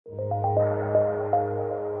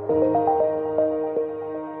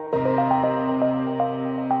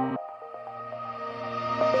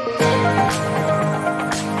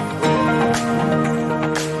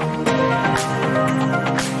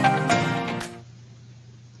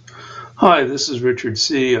Hi, this is Richard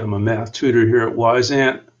C. I'm a math tutor here at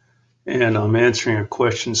Wyzant, and I'm answering a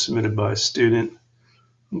question submitted by a student.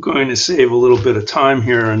 I'm going to save a little bit of time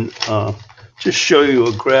here and just show you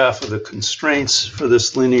a graph of the constraints for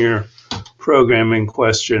this linear programming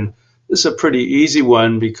question. This is a pretty easy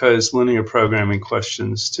one because linear programming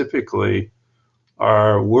questions typically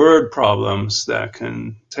are word problems that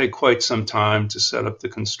can take quite some time to set up the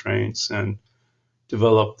constraints and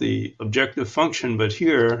develop the objective function, but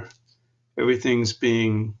here everything's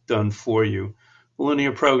being done for you.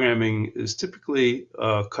 Linear programming is typically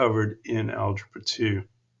covered in Algebra 2.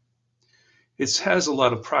 It has a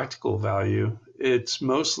lot of practical value. It's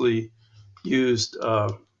mostly used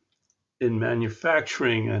in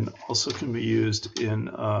manufacturing and also can be used in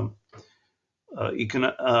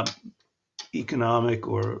economic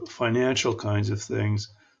or financial kinds of things.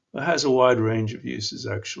 It has a wide range of uses,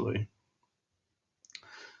 actually.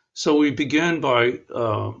 So we begin by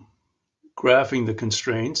graphing the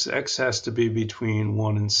constraints. X has to be between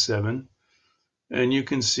 1 and 7. And you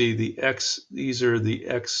can see the X, these are the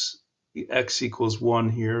X equals 1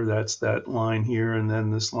 here, that's that line here, and then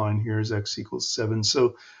this line here is X equals 7.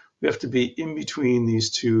 So we have to be in between these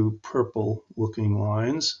two purple looking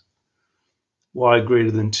lines, Y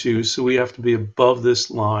greater than 2. So we have to be above this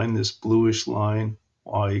line, this bluish line,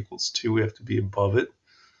 Y equals 2, we have to be above it.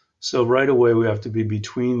 So right away we have to be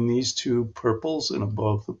between these two purples and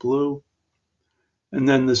above the blue. And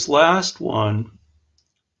then this last one,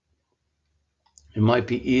 it might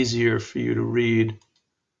be easier for you to read.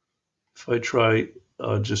 If I try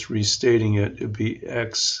just restating it, it'd be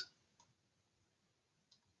X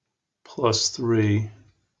plus 3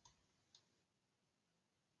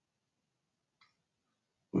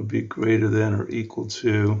 would be greater than or equal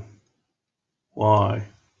to Y.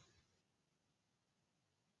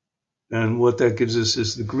 And what that gives us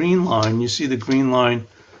is the green line. You see the green line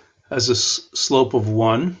has a slope of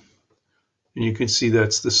 1. And you can see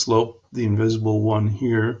that's the slope, the invisible one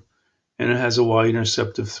here. And it has a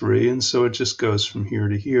y-intercept of 3. And so it just goes from here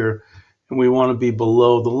to here. And we want to be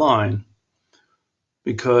below the line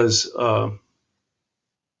because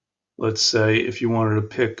let's say if you wanted to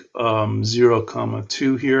pick 0,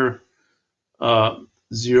 2 here,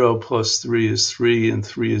 0 plus 3 is 3, and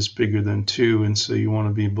 3 is bigger than 2, and so you want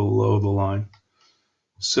to be below the line.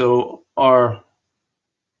 So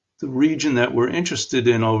the region that we're interested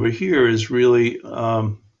in over here is really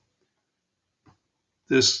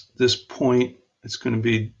this point. It's going to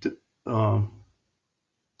be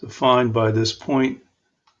defined by this point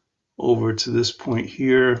over to this point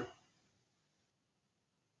here,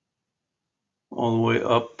 all the way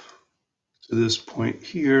up to this point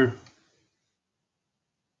here,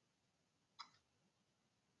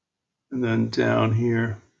 and then down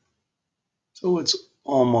here. So it's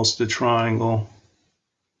almost a triangle.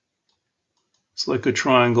 It's like a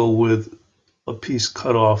triangle with a piece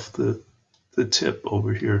cut off the tip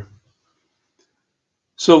over here.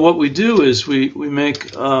 So what we do is we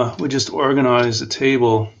just organize a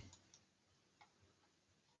table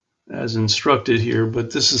as instructed here,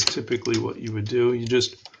 but this is typically what you would do. You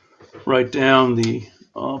just write down the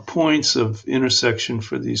points of intersection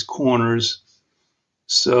for these corners.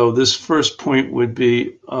 So this first point would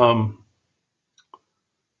be,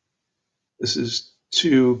 this is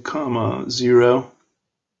 2, 0.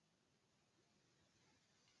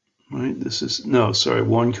 Right, this is, no, sorry,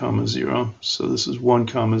 1, 0. So this is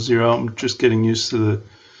 1, 0. I'm just getting used to the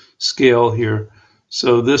scale here.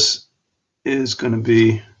 So this is going to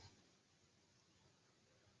be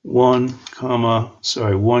 1, 2,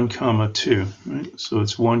 right? So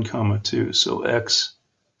it's 1, 2. So X,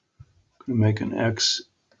 I'm going to make an X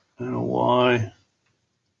and a Y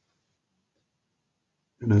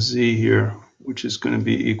and a Z here, which is going to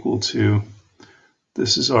be equal to,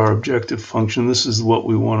 this is our objective function. This is what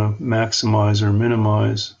we want to maximize or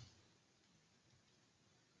minimize.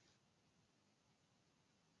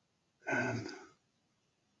 And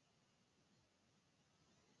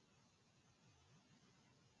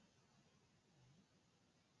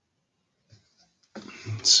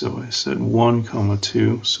so I said 1,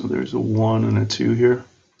 2. So there's a 1 and a 2 here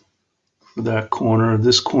for that corner.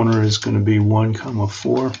 This corner is going to be 1,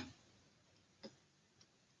 4.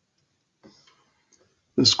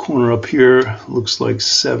 This corner up here looks like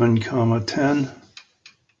 7, 10.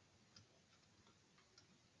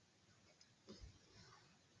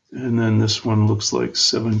 And then this one looks like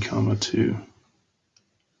 7, 2.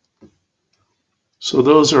 So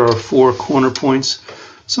those are our 4 corner points.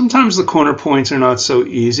 Sometimes the corner points are not so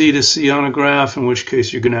easy to see on a graph, in which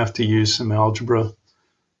case you're going to have to use some algebra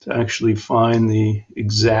to actually find the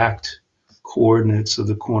exact coordinates of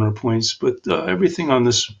the corner points. But everything on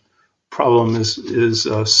this problem is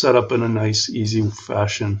set up in a nice, easy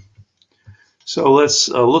fashion. So let's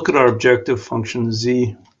look at our objective function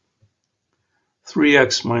z,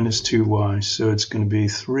 3x minus 2y. So it's going to be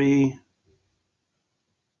 3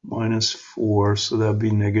 minus 4, so that would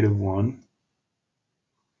be negative 1.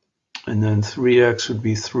 And then 3x would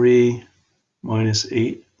be 3 minus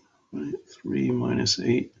 8, right? 3 minus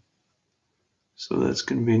 8. So that's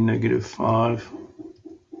going to be negative 5.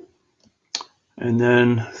 And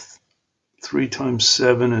then 3 times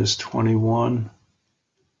 7 is 21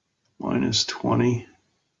 minus 20.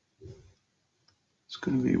 It's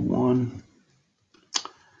going to be 1.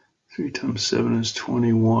 3 times 7 is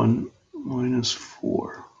 21 minus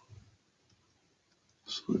 4.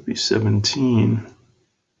 So it'd be 17.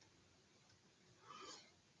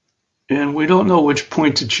 And we don't know which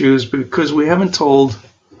point to choose because we haven't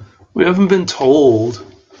been told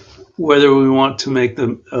whether we want to make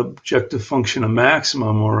the objective function a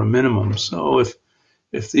maximum or a minimum. So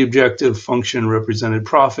if the objective function represented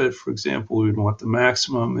profit, for example, we'd want the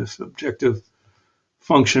maximum. If the objective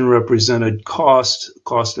function represented cost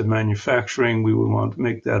of manufacturing, we would want to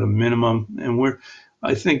make that a minimum. And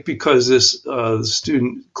I think because this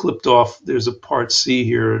student clipped off, there's a part C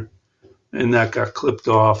here, and that got clipped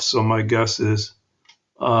off. So my guess is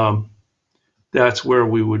that's where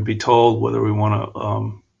we would be told whether we want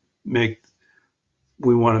to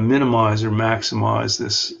minimize or maximize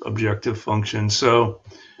this objective function. So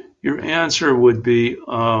your answer would be,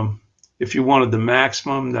 if you wanted the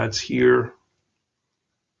maximum, that's here.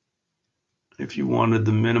 If you wanted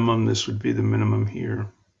the minimum, this would be the minimum here.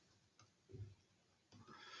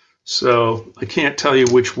 So I can't tell you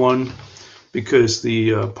which one because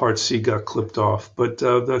the part C got clipped off, but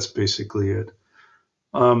that's basically it.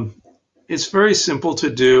 It's very simple to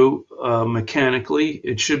do mechanically.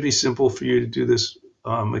 It should be simple for you to do this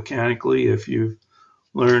mechanically if you've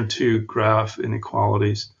learned to graph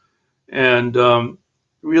inequalities. And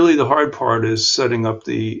really the hard part is setting up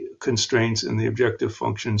the constraints in the objective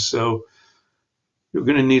function. So you're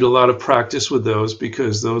going to need a lot of practice with those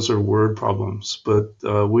because those are word problems. But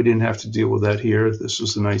we didn't have to deal with that here. This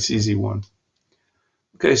was a nice, easy one.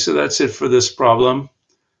 Okay, so that's it for this problem.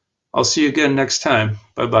 I'll see you again next time.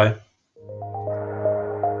 Bye-bye.